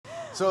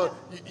So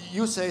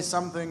you say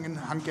something in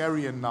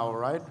Hungarian now,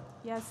 right?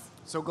 Yes.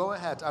 So go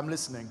ahead, I'm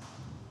listening.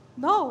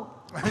 No.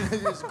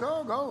 Just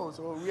go.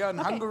 So we are in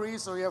Hungary,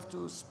 so you have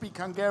to speak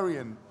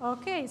Hungarian.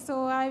 Okay,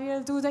 so I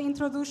will do the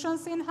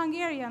introductions in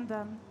Hungarian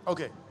then.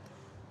 Okay.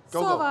 Go.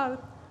 Szóval,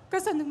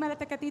 köszönjük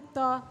meleteket itt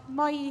a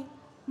mai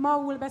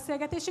Maul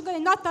beszélgetésünkön.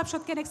 Egy nagy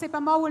tapsot kérnék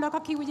szépen Maulnak,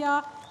 aki ugye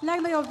a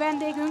legnagyobb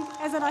vendégünk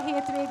ezen a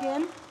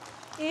hétvégén.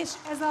 És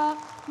ez a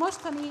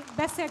mostani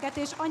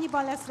beszélgetés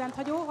annyiban lesz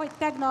rendhagyó, hogy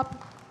tegnap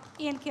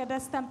én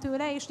kérdeztem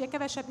tőle, és ugye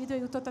kevesebb idő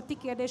jutott a ti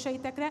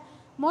kérdéseitekre.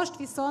 Most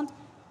viszont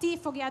ti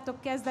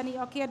fogjátok kezdeni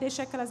a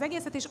kérdésekkel az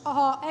egészet, és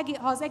ha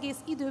az egész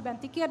időben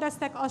ti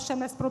kérdeztek, az sem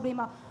lesz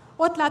probléma.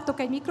 Ott láttok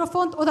egy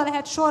mikrofont, oda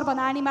lehet sorban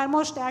állni, már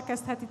most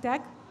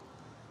elkezdhetitek.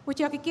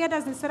 Úgyhogy aki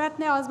kérdezni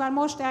szeretne, az már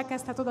most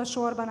elkezdhet oda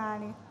sorban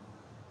állni.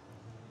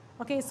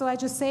 Okay, so I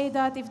just say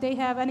that if they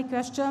have any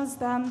questions,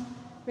 then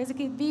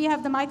basically we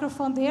have the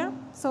microphone there,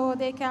 so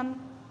they can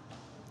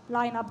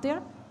line up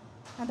there.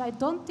 And I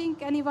don't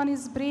think anyone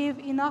is brave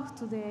enough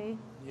today.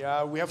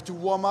 Yeah, we have to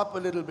warm up a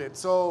little bit.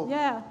 So,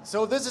 yeah.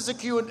 So this is a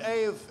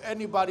Q&A if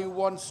anybody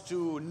wants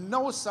to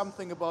know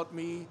something about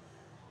me,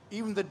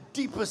 even the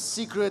deepest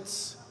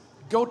secrets,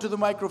 go to the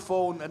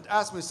microphone and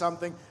ask me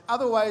something.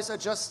 Otherwise, I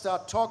just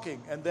start talking,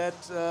 and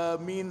that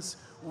means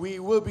we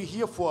will be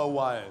here for a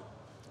while.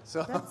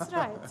 So that's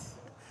right.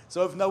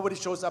 So if nobody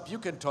shows up, you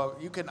can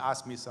talk. You can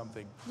ask me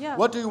something. Yeah.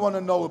 What do you want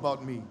to know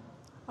about me?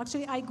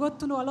 Actually, I got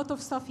to know a lot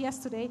of stuff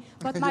yesterday,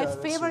 but my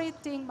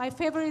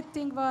favorite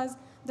thing was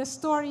the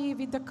story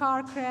with the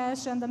car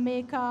crash and the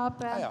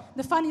makeup and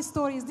the funny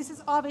stories. This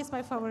is always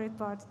my favorite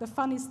part, the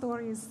funny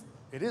stories.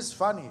 It is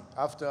funny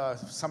after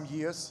some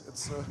years.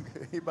 It's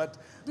okay, but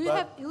do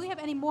you have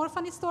any more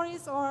funny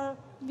stories, or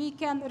we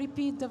can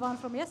repeat the one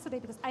from yesterday,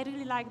 because I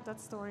really liked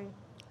that story.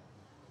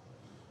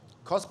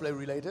 Cosplay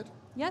related?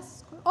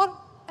 Yes, or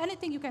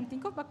anything you can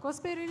think of, but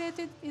cosplay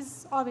related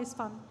is always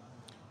fun.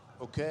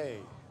 Okay,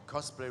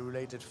 cosplay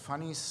related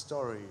funny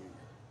story.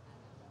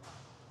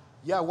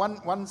 Yeah,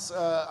 once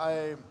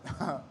I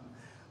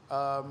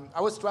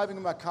was driving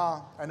in my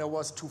car and I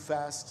was too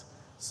fast,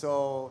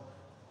 so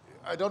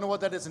I don't know what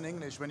that is in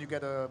English when you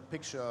get a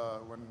picture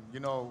when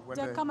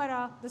the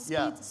camera, the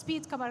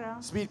speed camera.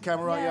 Speed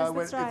camera, yes, yeah.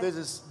 That's right. If this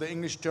is the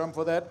English term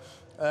for that,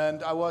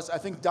 and I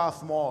think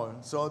Darth Maul,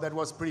 so that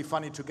was pretty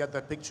funny to get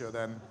that picture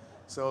then.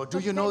 So do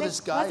you know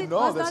this guy?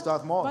 No, that's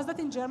Darth Maul. Was that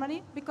in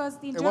Germany? Because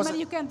in Germany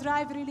you can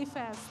drive really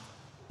fast.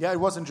 Yeah, it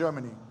was in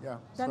Germany. Yeah.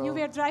 Then you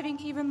were driving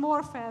even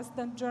more fast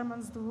than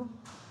Germans do.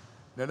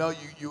 No,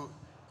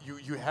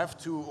 you have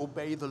to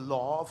obey the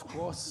law, of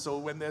course. So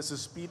when there's a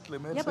speed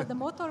limit. Yeah, but the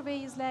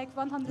motorway is like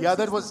 100. Yeah,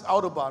 that was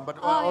Autobahn, but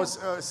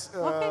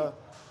okay.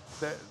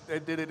 They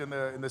did it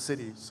in the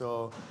city.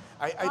 So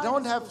I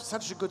don't have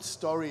such a good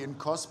story in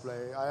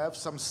cosplay. I have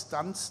some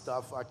stunt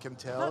stuff I can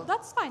tell. No,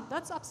 that's fine.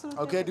 That's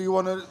absolutely okay. Do you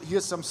want to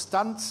hear some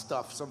stunt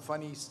stuff, some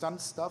funny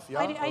stunt stuff?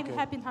 Yeah. I'm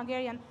happy in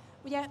Hungarian.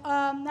 Ugye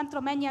nem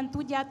tudom, mennyien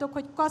tudjátok,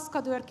 hogy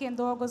kaszkadőrként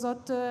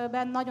dolgozott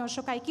benne nagyon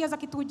sokáig. Ki az,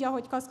 aki tudja,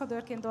 hogy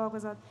kaszkadőrként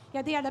dolgozott?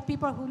 Yeah, they are the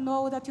people who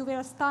know that you were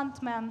a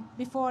stuntman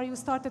before you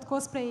started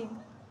cosplaying.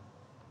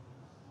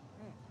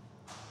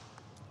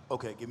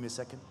 Okay, give me a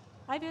second.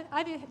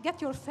 I will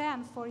get your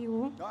fan for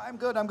you. No,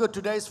 I'm good.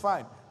 Today is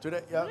fine.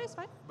 Today is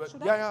fine? But,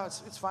 yeah,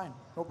 it's fine.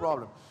 No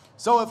problem.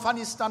 So a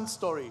funny stunt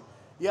story.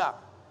 Yeah.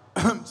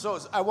 So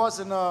I was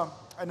in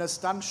a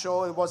stunt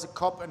show. It was a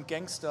cop and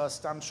gangster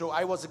stunt show.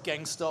 I was a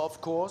gangster, of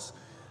course,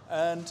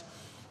 and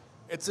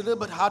it's a little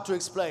bit hard to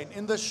explain.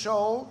 In the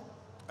show,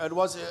 it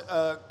was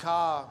a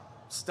car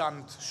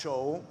stunt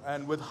show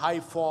and with high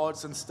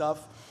falls and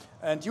stuff.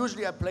 And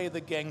usually I play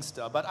the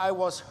gangster, but I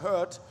was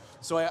hurt,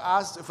 so I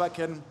asked if I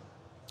can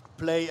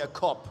play a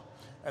cop.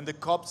 And the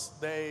cops,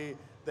 they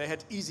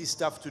had easy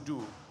stuff to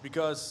do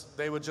because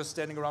they were just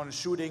standing around and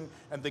shooting,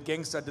 and the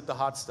gangster did the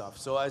hard stuff.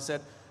 So I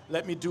said,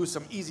 let me do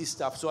some easy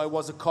stuff. So I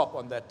was a cop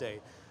on that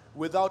day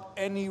without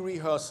any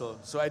rehearsal.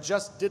 So I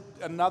just did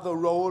another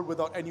role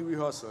without any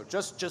rehearsal.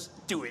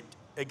 Just do it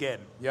again,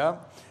 yeah?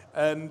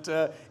 And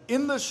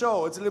in the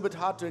show, it's a little bit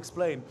hard to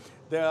explain.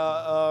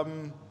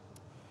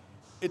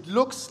 It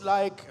looks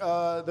like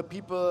the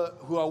people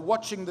who are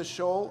watching the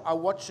show are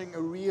watching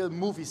a real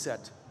movie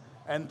set.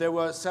 And there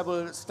were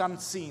several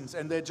stunt scenes,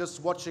 and they're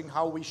just watching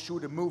how we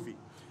shoot a movie.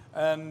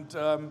 And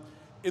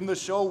in the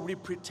show, we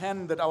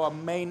pretend that our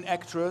main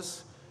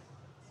actress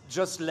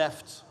just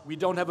left. We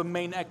don't have a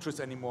main actress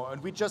anymore.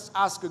 And we just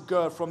ask a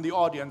girl from the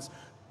audience,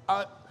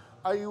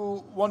 do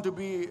you want to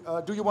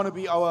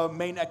be our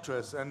main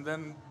actress? And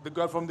then the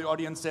girl from the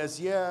audience says,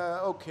 yeah,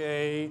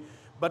 okay.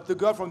 But the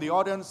girl from the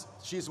audience,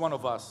 she's one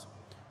of us.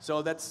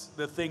 So that's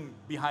the thing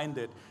behind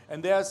it.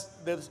 And there's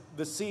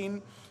the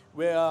scene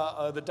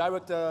where the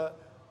director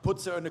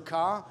puts her in a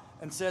car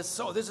and says,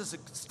 so this is a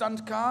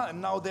stunt car,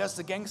 and now there's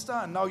the gangster,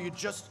 and now you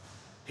just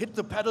hit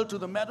the pedal to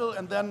the metal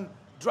and then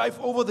drive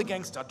over the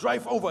gangster,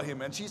 drive over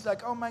him. And she's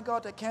like, oh my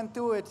God, I can't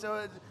do it,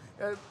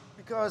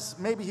 because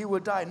maybe he will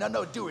die.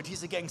 No, do it,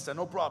 he's a gangster,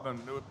 no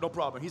problem,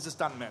 he's a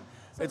stuntman.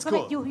 It's so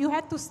cool. Like you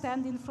had to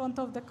stand in front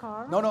of the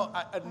car? No,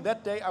 and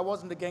that day I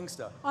wasn't a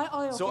gangster.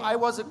 Okay. So I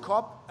was a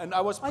cop, and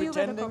I was You were the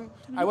pretending.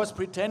 cop. I was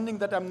pretending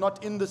that I'm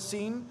not in the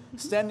scene,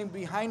 standing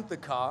behind the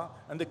car,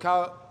 and the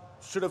car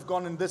should have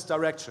gone in this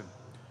direction.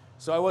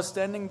 So I was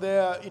standing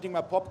there, eating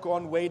my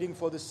popcorn, waiting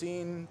for the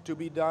scene to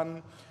be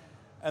done,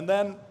 and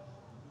then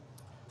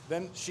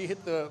she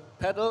hit the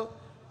pedal,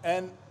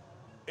 and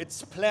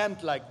it's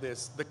planned like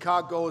this. The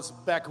car goes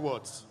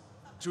backwards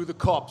to the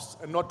cops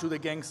and not to the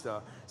gangster.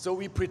 So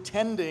we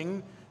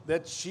pretending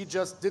that she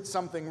just did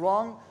something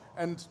wrong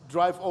and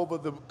drive over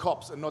the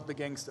cops and not the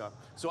gangster.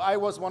 So I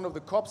was one of the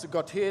cops who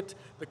got hit.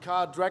 The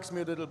car drags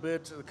me a little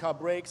bit. The car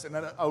brakes, and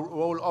then I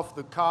roll off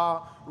the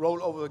car,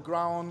 roll over the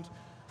ground,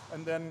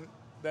 and then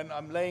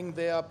I'm laying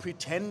there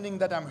pretending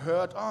that I'm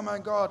hurt. Oh my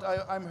God,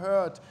 I'm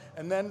hurt.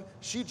 And then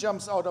she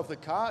jumps out of the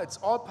car. It's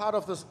all part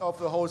of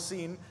the whole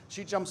scene.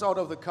 She jumps out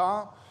of the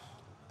car,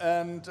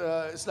 and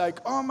it's like,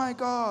 oh my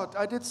God,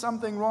 I did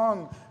something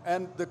wrong.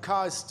 And the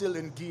car is still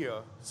in gear.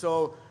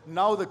 So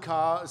now the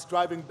car is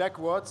driving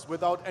backwards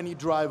without any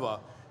driver.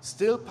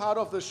 Still part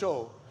of the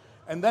show.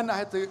 And then I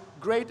had the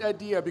great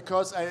idea,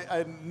 because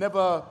I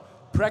never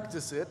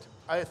practice it.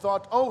 I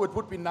thought, oh, it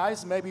would be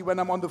nice maybe when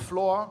I'm on the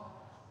floor.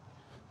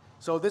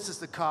 So this is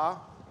the car.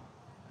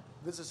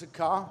 This is a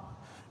car.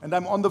 And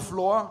I'm on the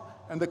floor,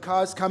 and the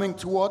car is coming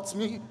towards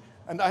me.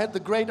 And I had the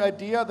great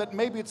idea that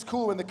maybe it's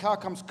cool when the car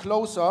comes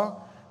closer,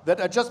 that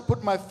I just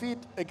put my feet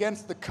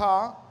against the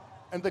car,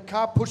 and the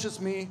car pushes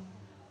me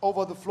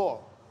over the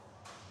floor.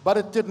 But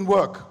it didn't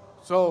work.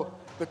 So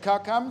the car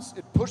comes,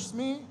 it pushes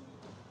me,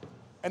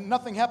 and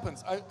nothing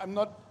happens.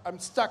 I'm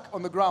stuck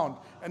on the ground.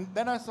 And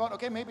then I thought,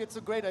 okay, maybe it's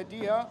a great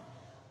idea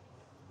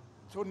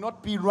to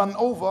not be run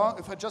over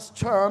if I just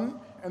turn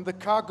and the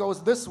car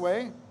goes this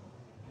way.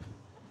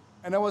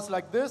 And I was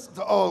like this.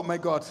 So, oh my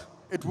God,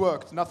 it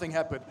worked. Nothing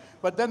happened.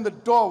 But then the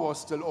door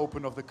was still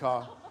open of the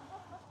car.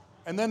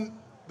 And then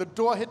the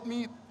door hit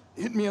me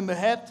in the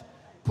head,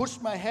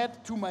 pushed my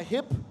head to my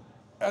hip,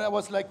 and I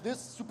was like this,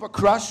 super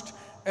crushed,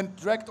 and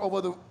dragged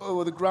over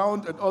the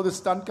ground. And all the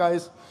stunt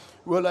guys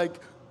were like,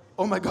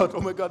 oh my God,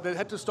 oh my God. They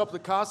had to stop the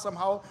car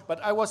somehow,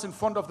 but I was in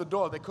front of the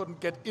door. They couldn't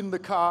get in the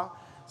car.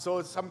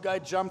 So some guy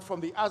jumped from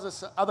the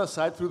other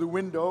side through the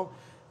window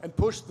and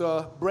pushed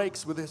the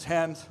brakes with his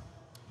hand.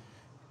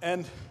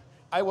 And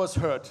I was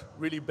hurt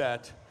really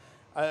bad.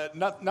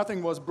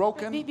 Nothing was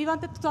broken. We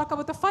wanted to talk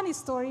about a funny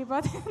story,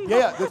 but...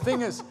 Yeah, the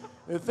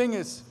thing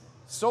is,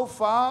 so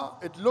far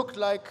it looked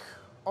like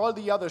all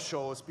the other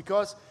shows,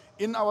 because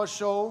in our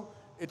show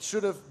it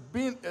should have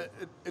been,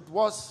 it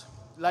was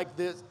like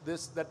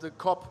this that the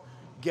cop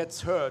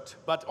gets hurt,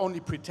 but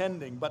only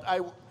pretending. But I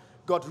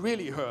got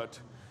really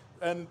hurt.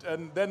 And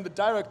then the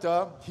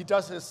director, he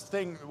does his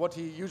thing. What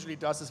he usually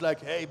does is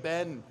like, hey,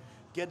 Ben,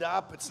 get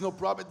up. It's no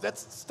problem.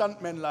 That's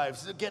stuntman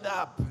lives. Get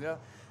up. Yeah?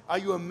 Are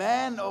you a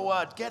man or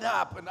what? Get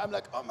up. And I'm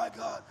like, oh my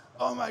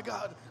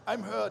God,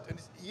 I'm hurt. And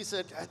he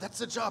said, that's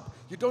the job.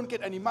 You don't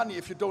get any money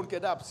if you don't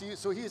get up. See?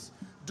 So he's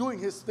doing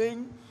his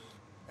thing.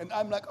 And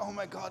I'm like, oh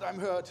my God, I'm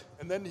hurt.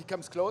 And then he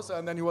comes closer,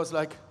 and then he was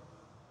like,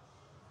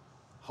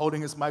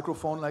 holding his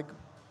microphone like,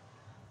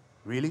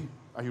 really?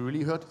 Are you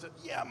really hurt? He said,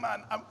 yeah,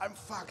 man, I'm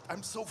fucked.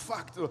 I'm so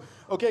fucked. So,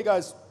 okay,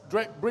 guys,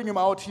 bring him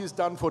out. He's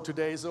done for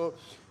today. So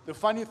the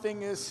funny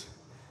thing is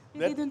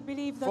that didn't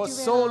believe that for you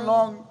were so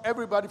long,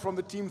 everybody from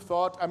the team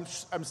thought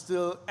I'm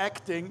still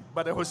acting,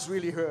 but I was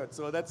really hurt.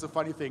 So that's the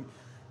funny thing.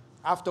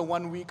 After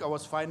 1 week, I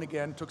was fine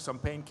again, took some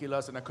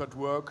painkillers, and I could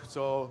work.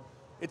 So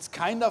it's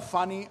kind of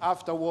funny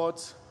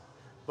afterwards.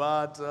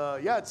 But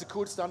yeah, it's a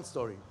cool stunt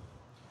story.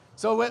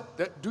 So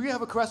do you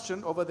have a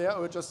question over there,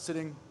 or just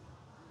sitting?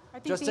 I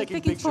think just taking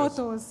taking pictures.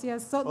 photos,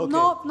 yes. So Okay.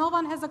 no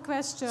one has a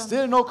question.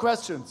 Still no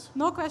questions.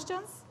 No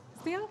questions?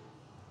 Still?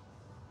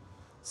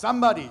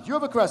 Somebody, you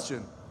have a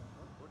question?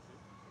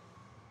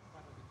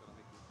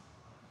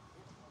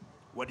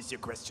 What is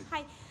your question?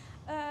 Hi.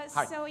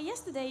 Hi. So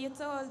yesterday you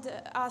told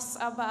us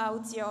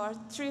about your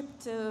trip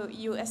to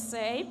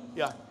USA.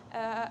 Yeah.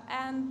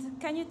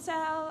 And can you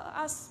tell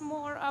us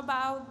more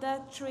about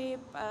that trip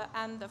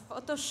and the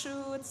photo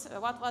shoots?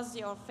 What was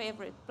your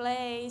favorite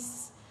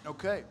place?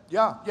 Okay.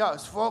 Yeah.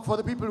 For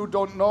the people who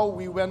don't know,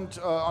 we went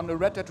on a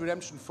Red Dead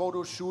Redemption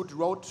photo shoot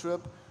road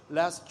trip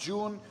last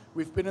June.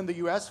 We've been in the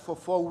US for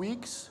 4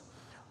 weeks.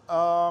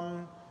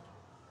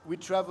 We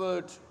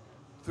traveled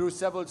through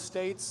several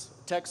states: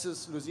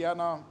 Texas,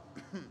 Louisiana,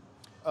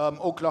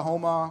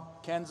 Oklahoma,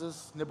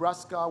 Kansas,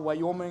 Nebraska,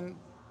 Wyoming,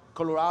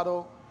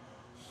 Colorado,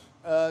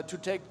 to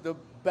take the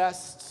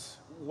best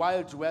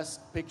Wild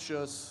West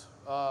pictures,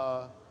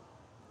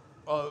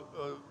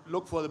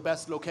 look for the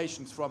best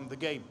locations from the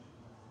game.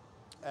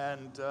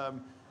 And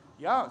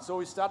yeah, so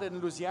we started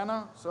in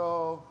Louisiana,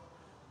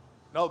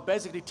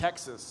 basically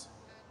Texas.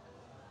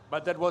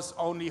 But that was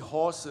only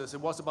horses.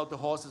 It was about the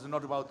horses and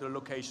not about the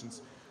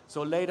locations.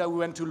 So later we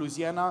went to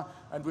Louisiana,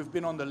 and we've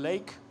been on the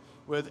lake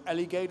with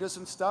alligators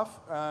and stuff.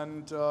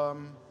 And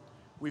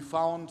we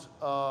found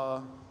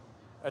a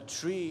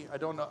tree. I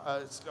don't know.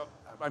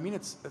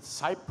 It's a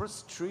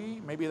cypress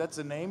tree. Maybe that's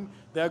the name.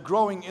 They're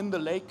growing in the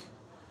lake.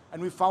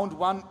 and we found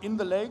one in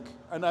the lake,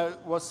 and I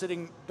was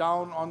sitting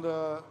down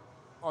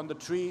on the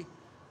tree,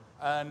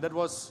 and that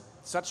was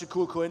such a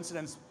cool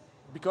coincidence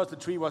because the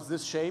tree was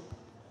this shape,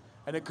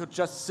 and I could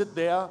just sit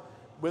there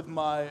with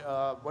my,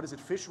 what is it,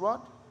 fish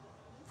rod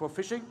for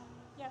fishing?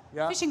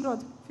 Yeah. Fishing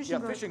rod.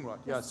 Fishing rod.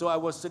 Yeah, so I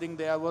was sitting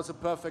there. It was a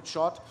perfect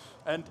shot,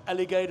 and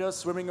alligators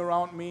swimming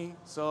around me.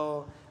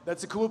 So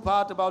that's the cool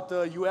part about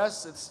the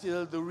U.S. It's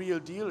still the real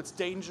deal. It's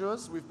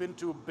dangerous. We've been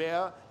to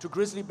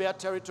grizzly bear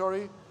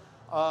territory.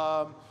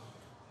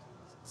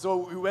 So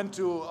we went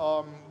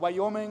to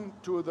Wyoming,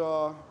 to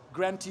the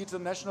Grand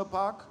Teton National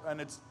Park,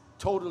 and it's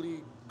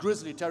totally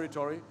grizzly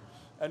territory.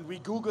 And we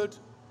Googled,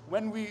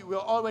 when we were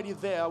already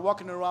there,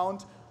 walking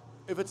around,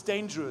 if it's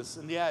dangerous.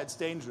 And yeah, it's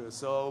dangerous.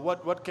 So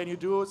what can you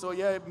do? So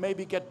yeah,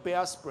 maybe get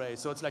bear spray.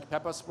 So it's like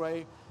pepper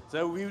spray.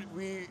 So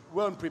we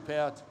weren't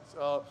prepared.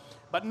 So,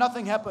 but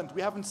nothing happened.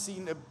 We haven't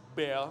seen a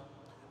bear.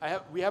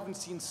 We haven't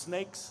seen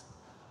snakes.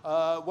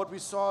 What we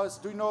saw is,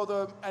 do you know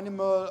the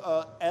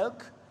animal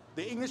elk?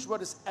 The English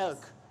word is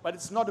elk, but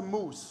it's not a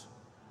moose.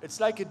 It's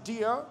like a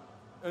deer,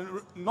 a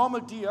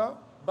normal deer,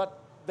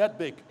 but that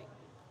big.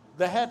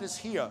 The head is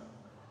here.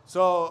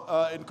 So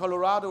in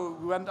Colorado,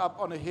 we went up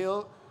on a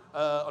hill,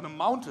 on a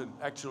mountain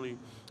actually.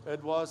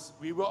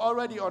 We were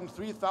already on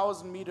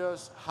 3,000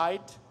 meters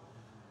height,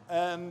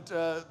 and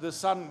the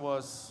sun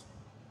was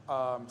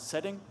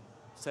setting,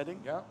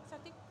 yeah?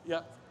 Setting?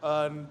 Yeah,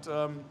 and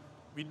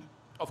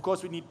of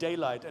course we need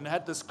daylight, and I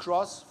had this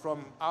cross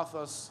from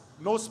Arthur's,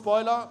 no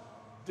spoiler.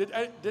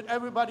 Did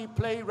everybody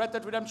play Red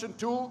Dead Redemption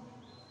 2?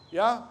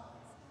 Yeah?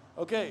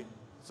 Okay,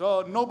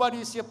 so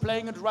nobody's here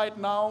playing it right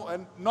now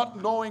and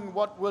not knowing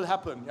what will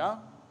happen, yeah?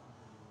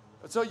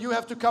 So you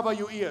have to cover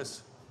your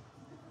ears.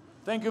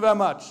 Thank you very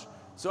much.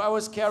 So I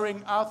was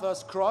carrying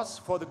Arthur's cross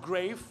for the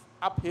grave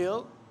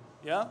uphill,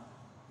 yeah?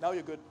 Now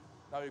you're good,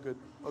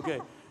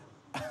 okay.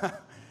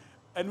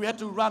 And we had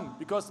to run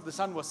because the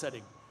sun was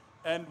setting.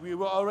 And we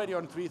were already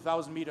on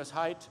 3,000 meters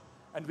height,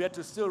 and we had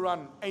to still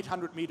run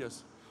 800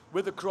 meters.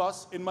 With a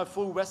cross in my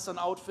full Western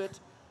outfit,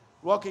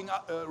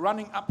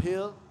 running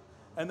uphill,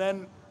 and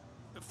then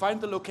find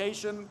the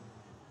location,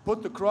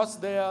 put the cross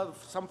there,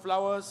 some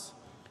flowers,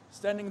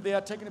 standing there,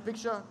 taking a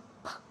picture,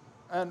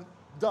 and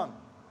done.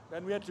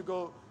 Then we had to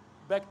go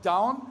back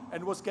down,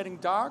 and it was getting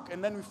dark,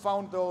 and then we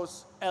found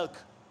those elk.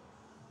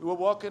 We were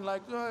walking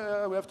like, oh,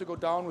 yeah, we have to go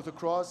down with the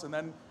cross, and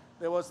then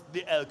there was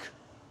the elk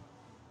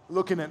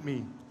looking at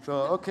me. So,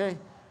 okay.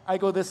 I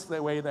go this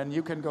way, then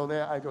you can go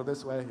there, I go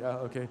this way, yeah,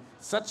 okay.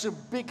 Such a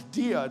big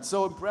deer, it's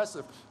so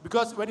impressive.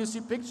 Because when you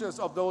see pictures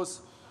of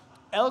those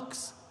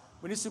elks,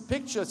 when you see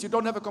pictures, you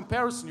don't have a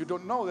comparison, you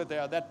don't know that they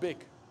are that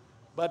big.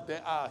 But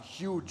they are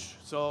huge,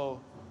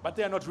 but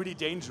they are not really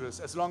dangerous.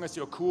 As long as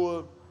you're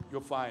cool,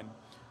 you're fine.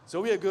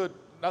 So we are good,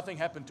 nothing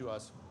happened to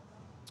us.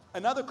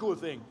 Another cool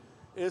thing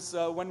is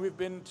when we've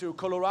been to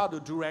Colorado,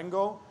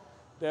 Durango,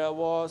 there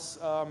was,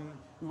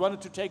 we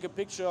wanted to take a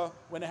picture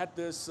when I had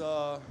this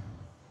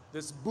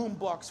boom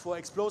box for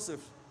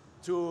explosive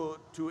to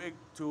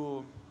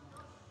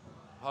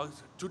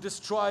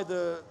destroy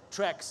the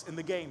tracks in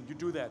the game. You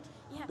do that.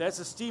 Yeah. There's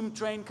a steam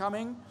train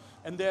coming,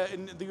 and there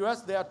in the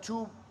US there are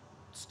 2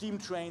 steam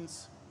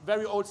trains,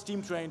 very old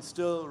steam trains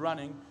still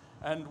running,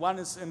 and one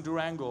is in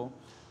Durango.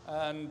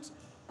 And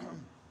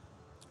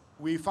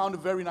we found a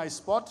very nice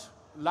spot.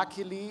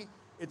 Luckily,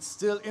 it's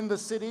still in the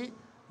city,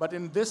 but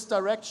in this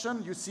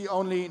direction you see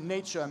only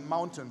nature and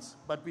mountains,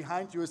 but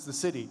behind you is the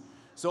city.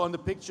 So on the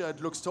picture,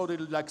 it looks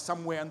totally like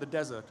somewhere in the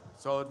desert.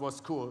 So it was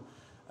cool.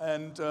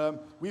 And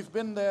we've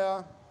been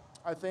there,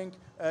 I think,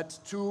 at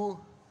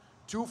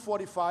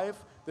 2:45.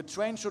 The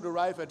train should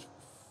arrive at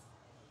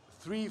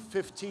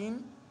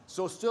 3:15,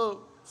 so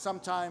still some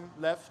time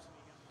left.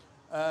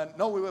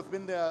 No, we have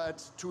been there at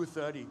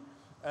 2:30.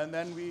 And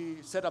then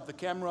we set up the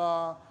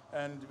camera,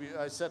 and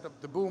I set up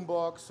the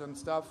boombox and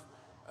stuff.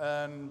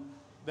 And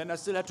then I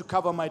still had to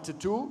cover my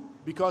tattoo,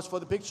 because for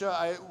the picture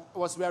I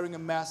was wearing a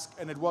mask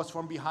and it was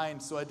from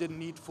behind, so I didn't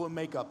need full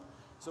makeup.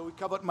 So we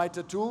covered my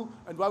tattoo,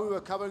 and while we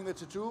were covering the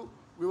tattoo,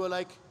 we were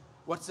like,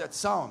 what's that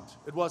sound?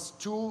 It was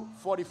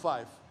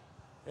 2:45,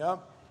 yeah?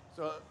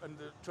 So, and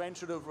the train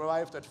should have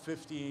arrived at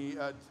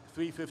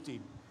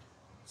 3:15.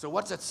 So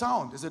what's that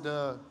sound? Is it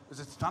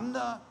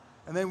thunder?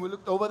 And then we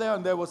looked over there,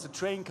 and there was a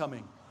train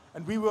coming.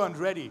 And we weren't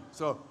ready,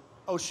 so,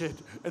 oh shit.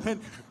 And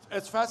then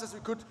as fast as we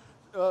could,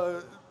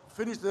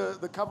 finish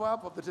the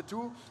cover-up of the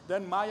tattoo.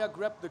 Then Maya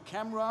grabbed the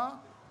camera.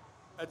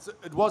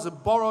 It was a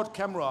borrowed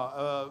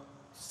camera,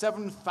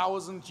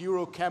 7,000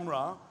 euro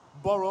camera,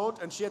 borrowed,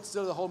 and she had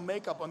still the whole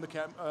makeup on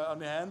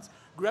the hands.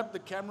 Grabbed the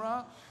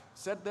camera,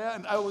 sat there,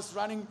 and I was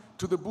running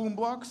to the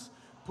boombox,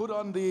 put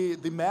on the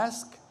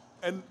mask,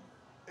 and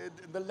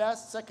in the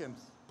last second,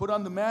 put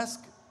on the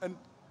mask and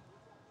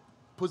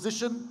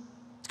position,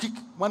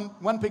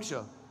 one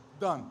picture,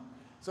 done.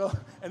 So,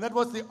 and that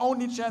was the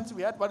only chance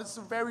we had, but it's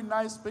a very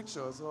nice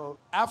picture. So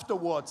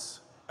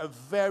afterwards, a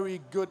very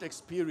good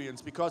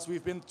experience, because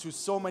we've been to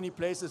so many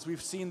places,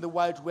 we've seen the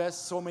Wild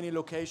West, so many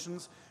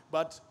locations,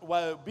 but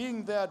while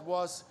being there, it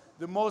was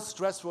the most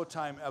stressful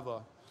time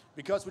ever.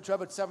 because we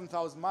traveled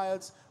 7,000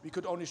 miles, we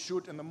could only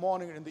shoot in the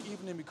morning and in the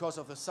evening because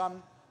of the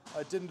sun.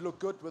 It didn't look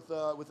good with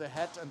the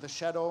hat and the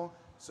shadow,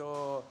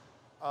 so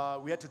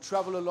we had to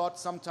travel a lot.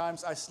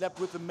 Sometimes I slept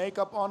with the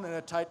makeup on and I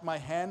tied my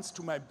hands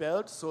to my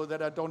belt so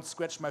that I don't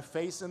scratch my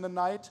face in the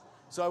night.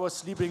 So I was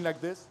sleeping like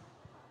this,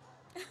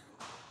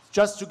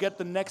 just to get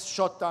the next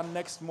shot done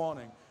next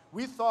morning.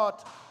 We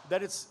thought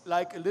that it's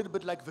like a little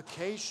bit like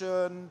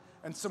vacation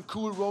and some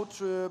cool road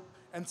trip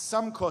and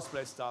some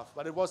cosplay stuff,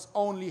 but it was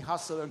only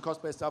hustle and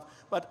cosplay stuff.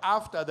 But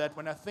after that,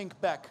 when I think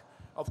back,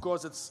 of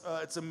course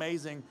it's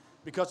amazing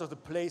because of the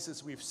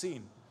places we've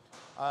seen.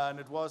 And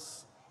it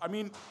was, I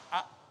mean,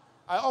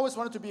 I always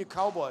wanted to be a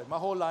cowboy my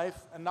whole life,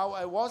 and now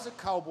I was a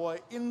cowboy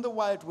in the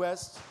Wild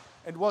West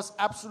and was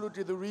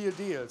absolutely the real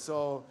deal.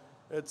 So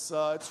it's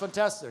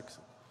fantastic.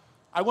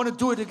 I want to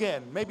do it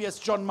again, maybe as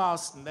John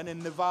Marston, then in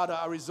Nevada,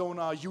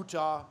 Arizona,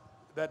 Utah,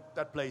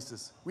 that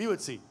places. We will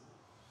see.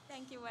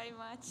 Thank you very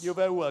much. You're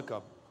very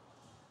welcome.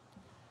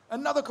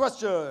 Another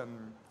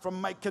question from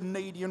my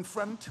Canadian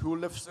friend who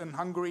lives in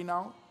Hungary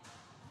now.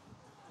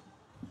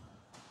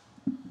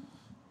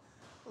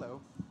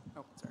 Hello.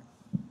 Oh, sorry.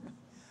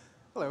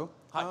 Hello.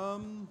 Hi.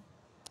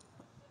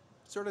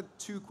 Sort of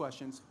two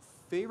questions.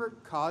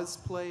 Favorite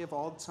cosplay of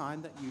all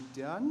time that you've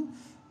done,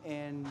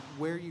 and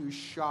where you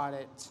shot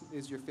it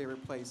is your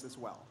favorite place as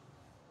well?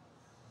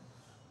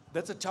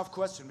 That's a tough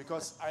question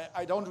because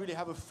I don't really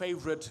have a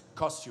favorite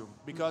costume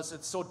because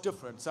it's so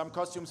different. Some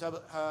costumes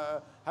have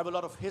a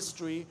lot of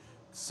history.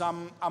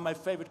 Some are my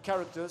favorite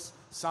characters.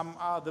 Some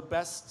are the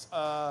best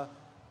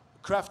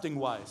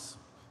crafting-wise.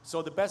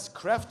 So the best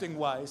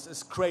crafting-wise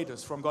is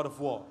Kratos from God of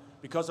War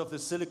because of the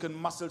silicon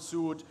muscle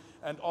suit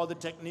and all the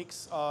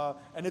techniques.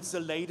 And it's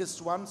the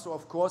latest one, so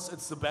of course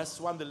it's the best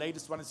one. The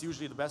latest one is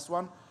usually the best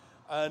one.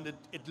 And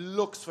it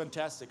looks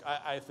fantastic,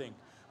 I think.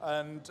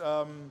 And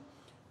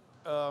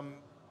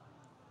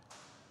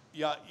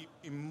yeah,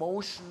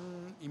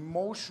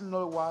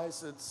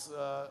 emotional-wise,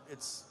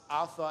 it's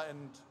Arthur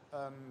and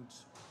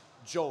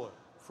Joel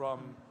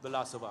from The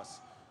Last of Us.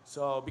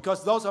 So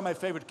because those are my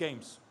favorite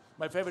games,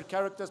 my favorite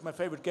characters, my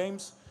favorite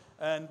games.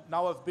 And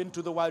now I've been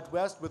to the Wild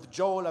West with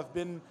Joel. I've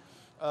been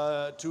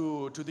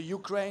to the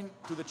Ukraine,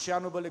 to the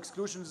Chernobyl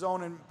exclusion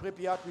zone in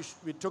Pripyat.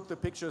 We took the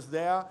pictures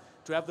there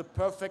to have the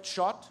perfect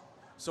shot.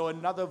 So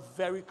another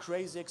very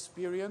crazy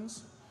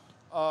experience.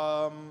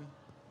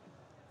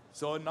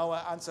 So now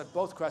I answered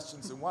both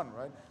questions in one,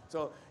 right?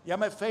 So yeah,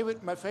 my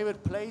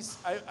favorite place,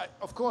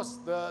 of course,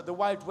 the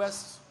Wild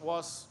West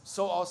was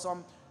so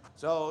awesome.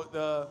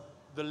 So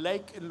the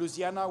lake in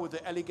Louisiana with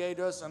the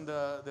alligators and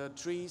the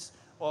trees,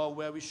 or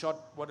where we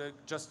shot what I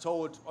just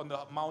told on the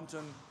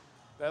mountain,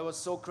 there was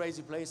so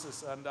crazy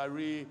places, and I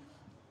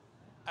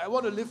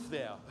want to live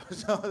there.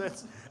 So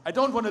I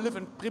don't want to live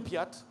in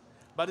Pripyat,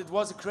 but it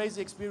was a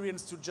crazy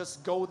experience to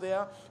just go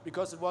there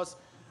because it was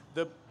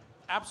the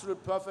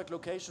absolute perfect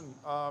location.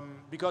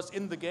 Because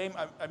in the game,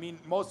 I mean,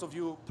 most of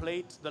you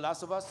played The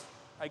Last of Us,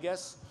 I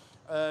guess,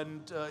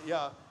 and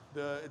yeah,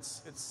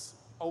 it's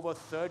over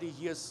 30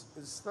 years.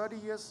 It's 30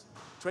 years,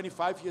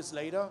 25 years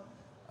later,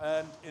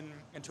 and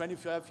in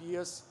 25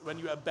 years, when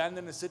you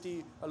abandon a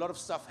city, a lot of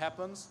stuff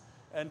happens,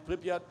 and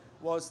Pripyat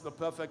was the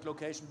perfect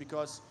location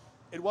because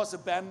it was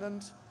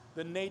abandoned.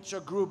 The nature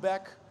grew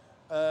back.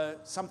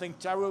 Something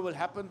terrible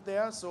happened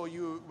there. So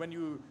when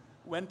you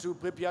went to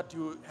Pripyat,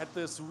 you had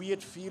this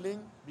weird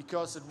feeling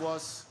because it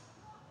was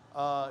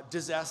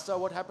disaster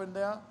what happened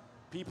there.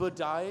 People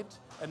died,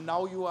 and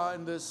now you are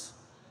in this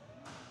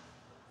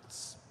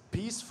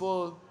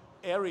peaceful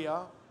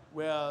area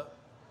where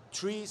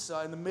trees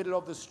are in the middle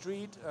of the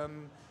street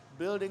and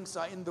buildings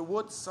are in the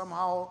woods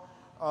somehow.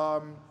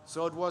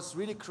 So it was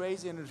really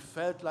crazy, and it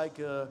felt like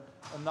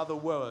another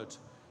world.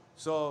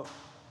 So,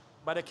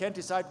 but I can't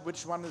decide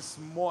which one is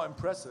more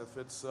impressive.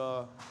 It's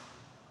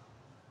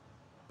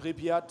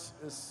Pripyat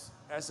is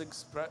as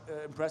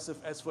impressive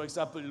as, for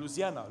example,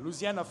 Louisiana.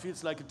 Louisiana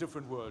feels like a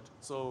different world.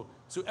 So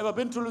you ever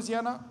been to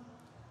Louisiana?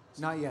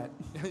 Not yet.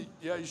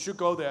 Yeah, you should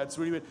go there. It's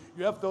really weird.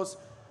 You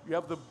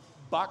have the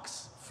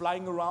bugs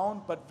flying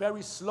around, but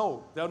very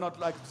slow. They're not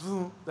like,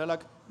 they're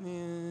like,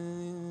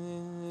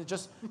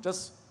 just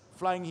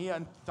flying here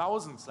in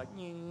thousands, like,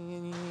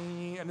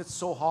 and it's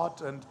so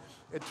hot, and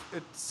it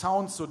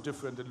sounds so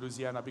different in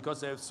Louisiana because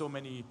they have so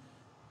many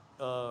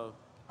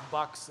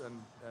bugs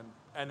and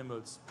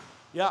animals.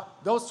 Yeah,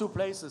 those two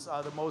places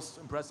are the most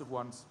impressive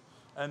ones.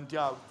 And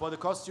yeah, for the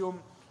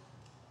costume,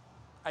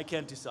 I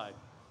can't decide.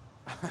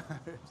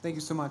 Thank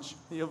you so much.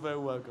 You're very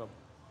welcome.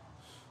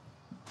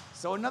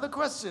 So another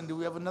question. Do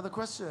we have another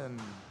question?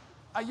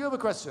 You have a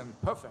question.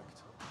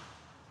 Perfect.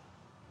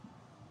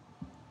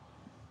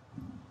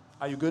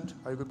 Are you good?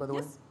 Are you good, by the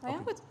way? Yes, I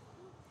am good.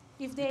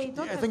 If they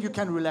don't I think you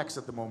can relax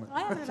at the moment.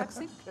 I am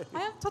relaxing. Okay.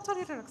 I am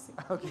totally relaxing.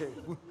 Okay,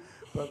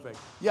 perfect.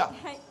 Yeah.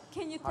 Hi,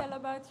 can you tell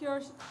about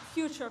your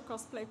future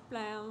cosplay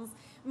plans?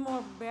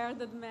 More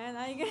bearded man,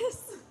 I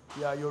guess.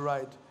 Yeah, you're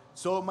right.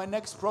 So my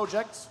next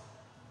project,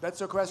 that's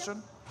your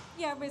question?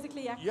 Yeah,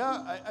 basically, yeah.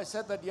 Yeah, I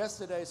said that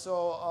yesterday.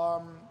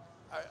 So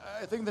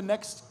I think the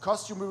next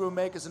costume we will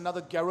make is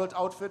another Geralt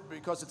outfit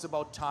because it's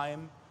about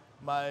time.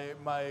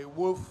 My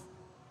wolf,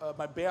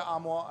 my bear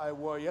armor I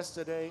wore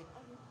yesterday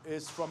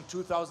is from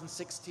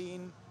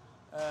 2016,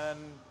 and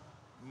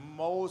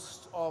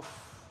most of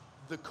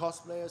the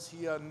cosplayers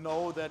here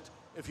know that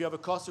if you have a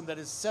costume that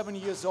is 7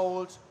 years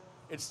old,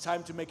 it's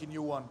time to make a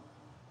new one,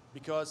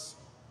 because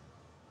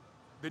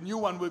the new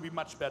one will be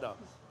much better.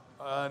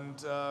 And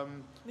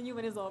the new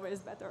one is always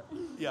better.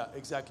 yeah,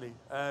 exactly.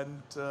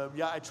 And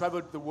yeah, I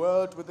traveled the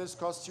world with this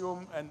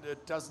costume, and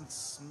it doesn't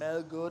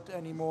smell good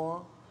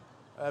anymore.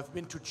 I've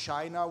been to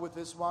China with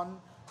this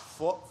one,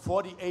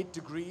 48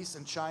 degrees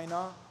in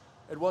China.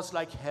 It was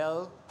like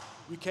hell.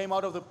 We came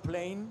out of the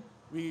plane,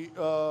 we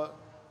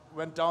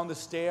went down the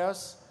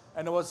stairs,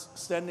 and I was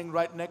standing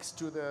right next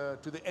to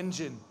the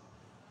engine.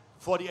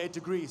 48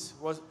 degrees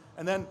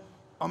and then,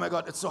 oh my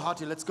God, it's so hot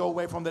here. Let's go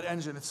away from that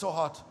engine. It's so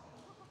hot.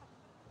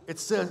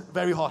 It's still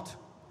very hot.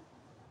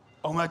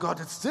 Oh my God,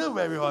 it's still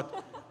very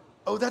hot.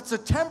 Oh, that's the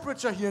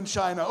temperature here in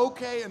China.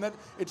 Okay, and then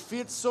it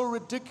feels so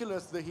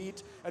ridiculous, the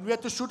heat. And we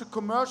had to shoot a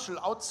commercial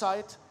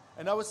outside,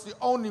 and I was the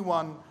only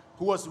one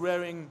who was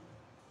wearing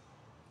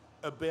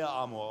a bear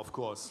armor, of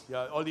course.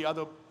 Yeah, all the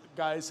other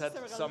guys had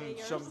some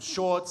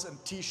shorts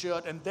and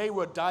t-shirt, and they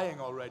were dying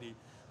already.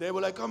 They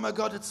were like, oh my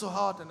God, it's so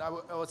hot. And I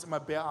was in my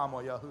bear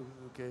armor, yeah,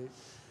 okay.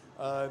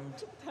 And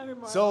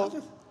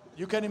so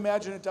you can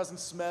imagine it doesn't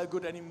smell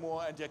good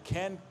anymore, and you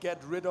can't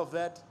get rid of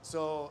that.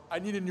 So I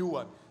need a new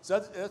one. So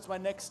that's my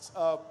next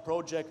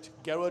project,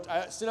 Geralt.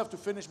 I still have to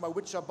finish my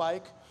Witcher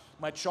bike,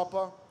 my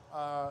chopper.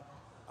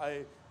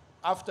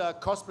 After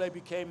cosplay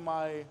became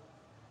my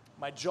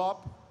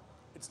job,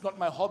 it's not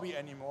my hobby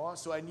anymore.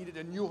 So I needed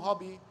a new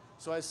hobby.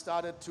 So I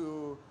started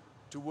to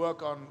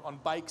work on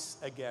bikes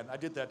again. I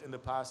did that in the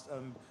past,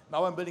 and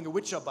now I'm building a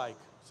Witcher bike.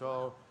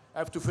 So I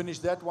have to finish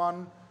that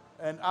one.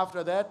 And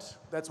after that,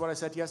 that's what I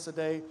said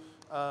yesterday,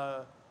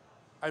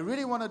 I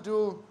really want to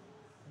do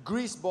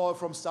Greaseball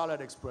from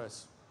Starlight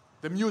Express,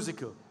 the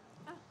musical.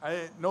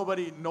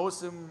 Nobody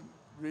knows him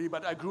really,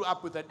 but I grew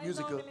up with that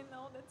musical. I don't really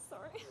know that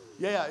story.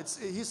 Yeah,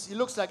 he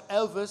looks like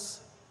Elvis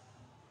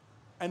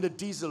and a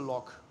diesel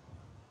lock.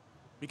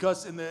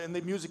 Because in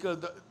the musical,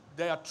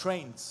 there are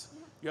trains.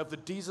 You have the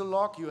diesel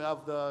lock, you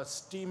have the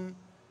steam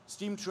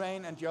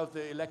train, and you have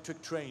the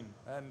electric train.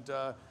 And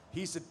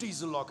he's a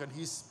diesel lock, and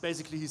he's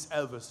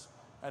Elvis.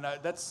 And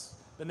that's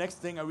the next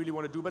thing I really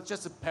want to do, but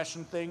just a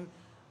passion thing.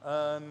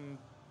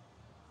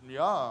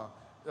 Yeah,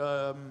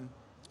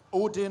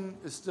 Odin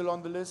is still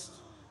on the list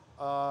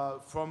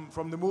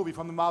from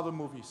the Marvel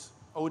movies.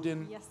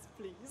 Odin. Yes,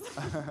 please.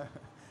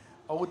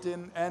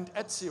 Odin and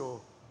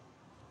Ezio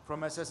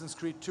from Assassin's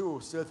Creed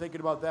 2. Still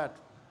thinking about that.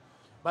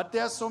 But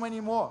there's so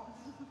many more.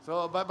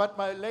 So, but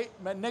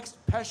my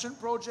next passion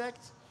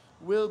project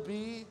will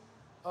be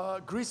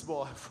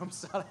Greaseball from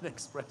Starlight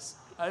Express.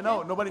 I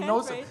know, nobody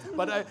knows it,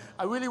 but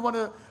I really want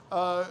to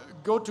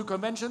go to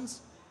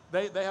conventions.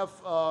 They have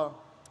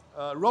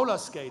roller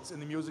skates in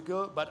the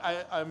musical, but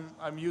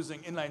I'm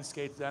using inline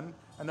skates then,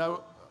 and I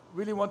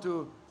really want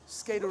to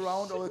skate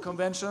around all the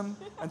convention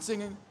and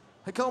singing,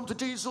 "Here comes the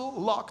Diesel,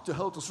 lock the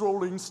hell is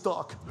rolling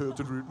stock, hört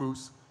den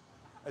Rhythmus."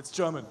 It's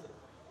German.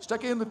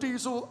 Steck in the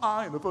Diesel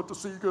ein, wird der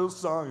Sieger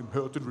sein,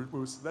 hört den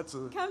Rhythmus.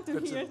 Come to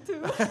here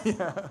too.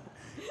 Yeah,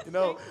 you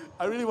know,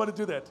 I really want to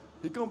do that.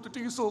 Here comes the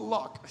Diesel,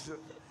 lock.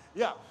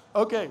 Yeah,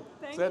 okay,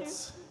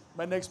 that's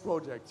my next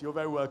project. You're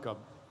very welcome.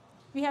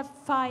 We have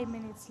 5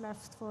 minutes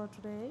left for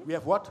today. We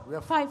have what? We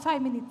have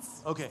 5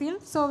 minutes still.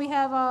 So we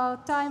have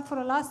time for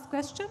a last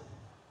question.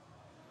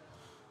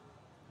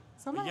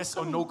 Yes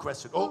or no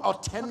question. Or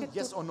 10 okay,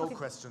 yes or no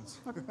questions.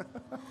 Okay.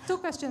 2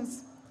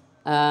 questions.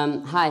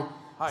 Hi.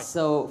 Hi.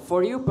 So,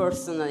 for you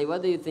personally,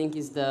 what do you think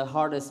is the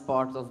hardest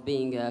part of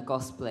being a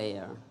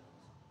cosplayer?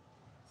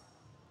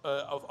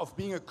 Of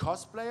being a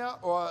cosplayer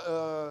or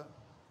a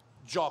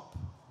job,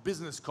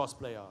 business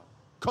cosplayer,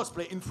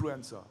 cosplay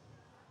influencer?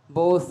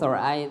 Both or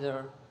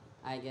either,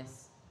 I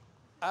guess.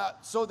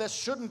 So there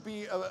shouldn't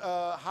be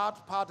a hard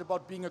part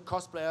about being a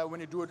cosplayer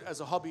when you do it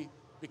as a hobby,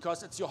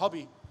 because it's your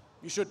hobby.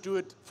 You should do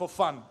it for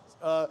fun.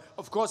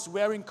 Of course,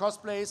 wearing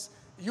cosplays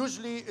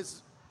usually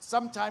is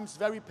sometimes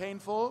very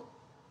painful.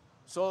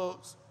 So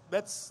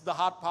that's the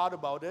hard part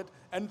about it.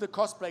 And the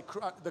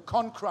the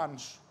con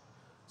crunch.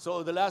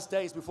 So the last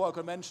days before a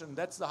convention,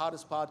 that's the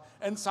hardest part.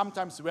 And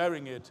sometimes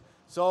wearing it.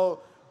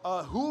 So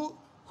who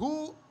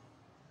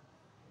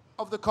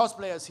of the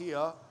cosplayers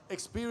here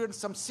experienced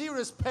some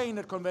serious pain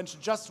at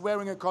convention just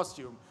wearing a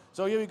costume?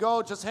 So here we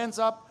go, just hands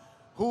up.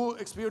 Who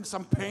experienced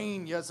some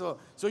pain? Yeah, so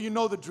you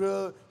know the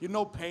drill, you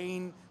know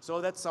pain.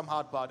 So that's some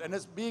hard part. And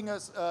as being a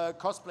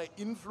cosplay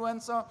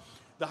influencer,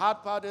 the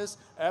hard part is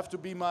I have to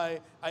be I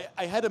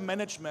had a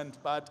management,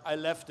 but I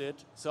left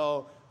it.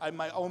 So I'm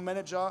my own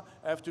manager.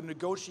 I have to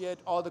negotiate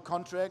all the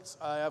contracts.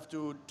 I have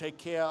to take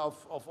care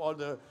of all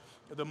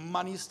the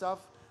money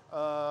stuff.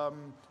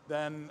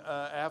 Then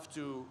I have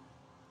to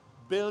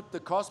build the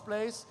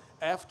cosplays.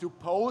 I have to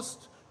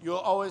post.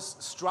 You're always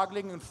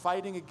struggling and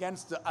fighting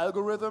against the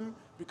algorithm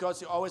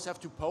because you always have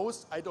to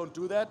post. I don't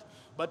do that,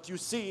 but you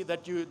see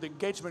that the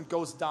engagement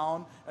goes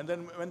down, and then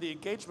when the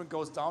engagement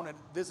goes down, and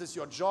this is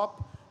your job,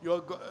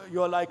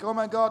 you're like, oh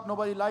my God,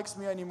 nobody likes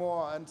me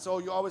anymore, and so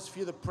you always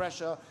feel the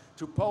pressure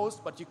to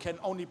post, but you can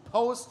only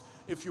post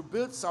if you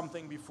build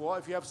something before,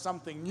 if you have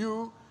something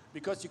new,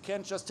 because you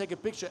can't just take a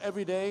picture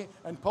every day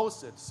and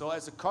post it. So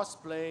as a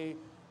cosplay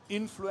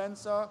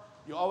influencer,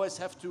 you always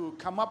have to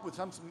come up with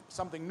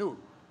something new.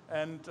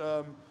 And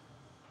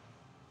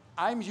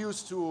I'm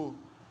used to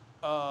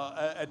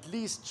at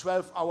least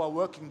 12-hour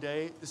working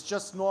day. It's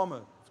just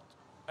normal.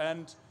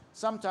 And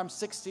sometimes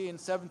 16,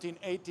 17,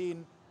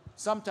 18,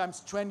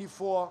 sometimes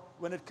 24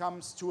 when it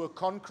comes to a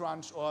con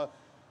crunch or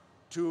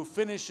to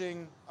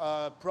finishing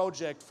a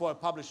project for a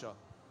publisher.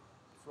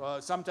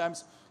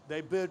 Sometimes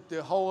they build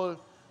the whole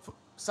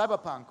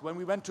Cyberpunk. When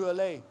we went to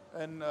LA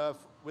and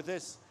with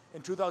this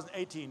in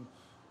 2018,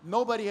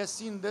 nobody has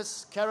seen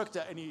this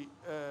character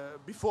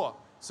before.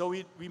 So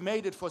we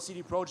made it for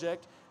CD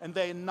Projekt, and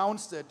they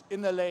announced it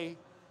in LA,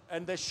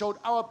 and they showed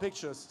our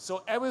pictures.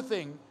 So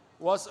everything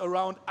was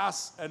around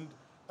us and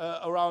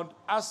around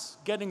us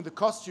getting the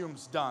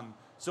costumes done.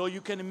 So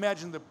you can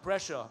imagine the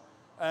pressure.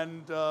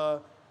 And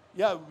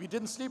yeah, we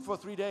didn't sleep for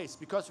 3 days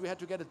because we had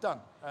to get it done.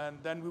 And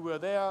then we were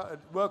there, it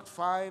worked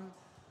fine,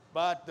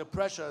 but the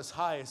pressure is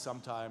high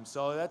sometimes.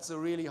 So that's a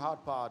really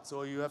hard part.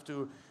 So you have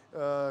to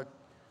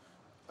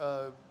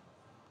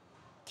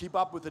keep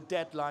up with the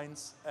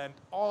deadlines and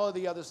all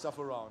the other stuff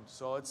around.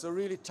 So it's a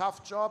really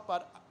tough job,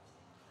 but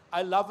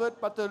I love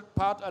it. But the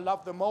part I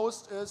love the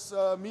most is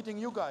meeting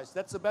you guys.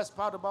 That's the best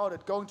part about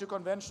it, going to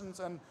conventions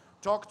and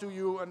talk to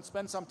you and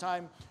spend some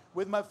time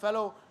with my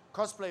fellow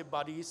cosplay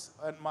buddies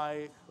and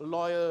my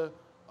loyal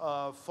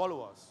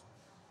followers.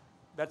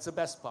 That's the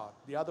best part.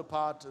 The other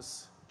part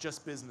is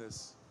just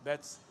business.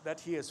 That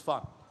here is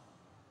fun.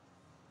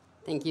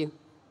 Thank you.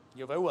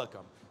 You're very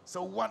welcome.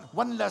 So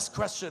one last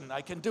question.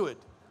 I can do it.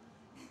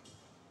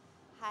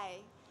 Hi.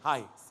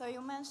 Hi. So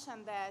you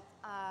mentioned that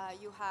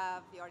you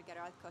have your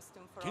Geralt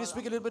costume for. Can you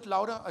speak a little bit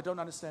louder? I don't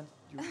understand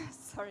you.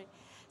 Sorry.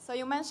 So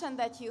you mentioned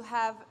that you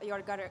have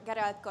your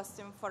Geralt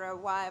costume for a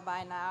while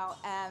by now,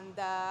 and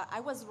I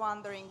was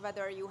wondering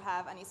whether you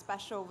have any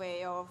special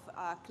way of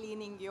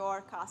cleaning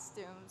your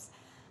costumes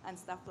and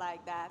stuff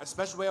like that. A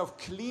special way of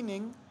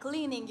cleaning?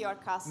 Cleaning your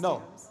costumes.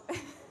 No.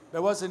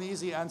 That was an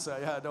easy answer.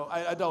 Yeah, no,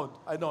 I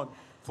don't.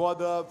 For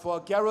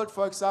Geralt,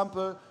 for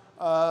example,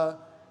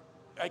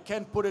 I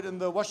can't put it in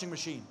the washing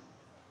machine.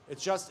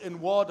 It's just in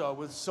water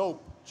with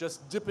soap,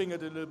 just dipping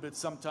it a little bit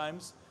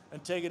sometimes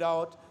and take it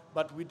out.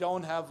 But we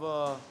don't have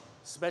a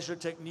special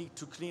technique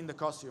to clean the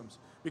costumes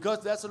because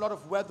there's a lot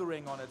of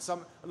weathering on it,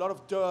 a lot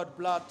of dirt,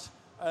 blood,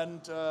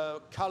 and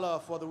color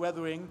for the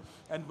weathering.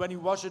 And when you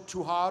wash it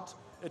too hard,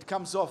 it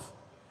comes off.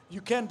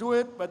 You can do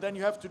it, but then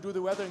you have to do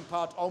the weathering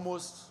part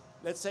almost,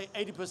 let's say,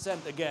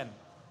 80% again.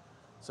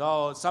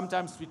 So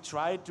sometimes we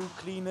try to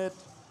clean it,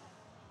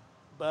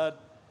 but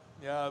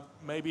yeah,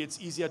 maybe it's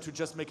easier to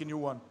just make a new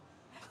one.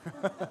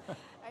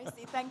 I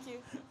see. Thank you.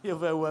 You're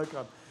very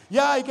welcome.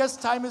 Yeah, I guess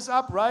time is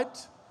up,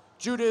 right?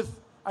 Judith,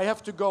 I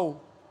have to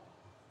go.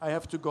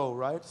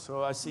 Right?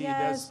 So I see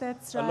there's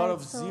a lot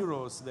of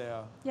zeros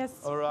there. Yes,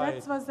 all right.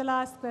 That was the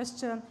last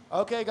question.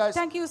 Okay, guys.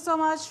 Thank you so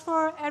much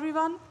for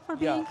everyone for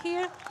being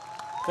here.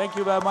 Thank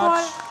you very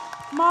much.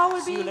 For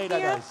Maul see you being later,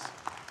 here guys.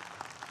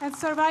 and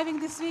surviving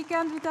this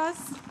weekend with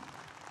us.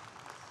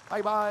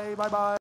 Bye-bye. Bye-bye.